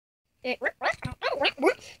My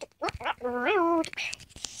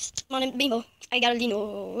name's Beanbo. I got a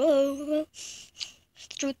Lino. The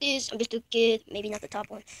truth is, I'm just a kid. Maybe not the top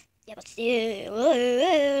one. Yeah, but still.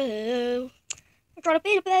 I try to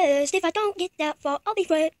be the best. If I don't get that far, I'll be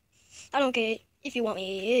great. I don't care if you want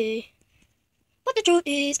me. But the truth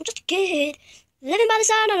is, I'm just a kid. Living by the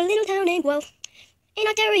side of a little town named Guelph in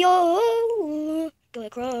Ontario. Go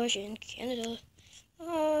across in Canada.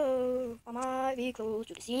 Oh, I might be close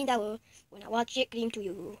to the scene tower when I watch it gleam to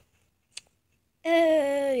you.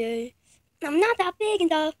 Hey, I'm not that big and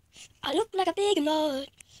tough. I look like a big and not,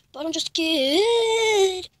 but I'm just a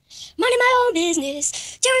kid. Minding my own business,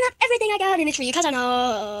 tearing up everything I got in the tree, cause I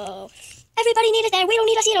know everybody needs a stand. We don't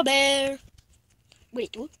need a cedar bear.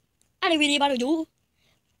 Wait, dude, I didn't really bother you.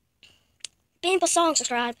 Beanbo Song,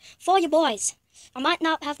 subscribe for you boys. I might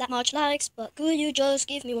not have that much likes, but could you just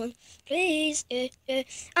give me one, please?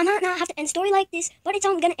 I might not have to end story like this, but it's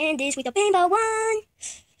only gonna end this with a Beanbo 1,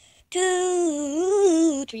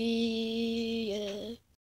 2, 3.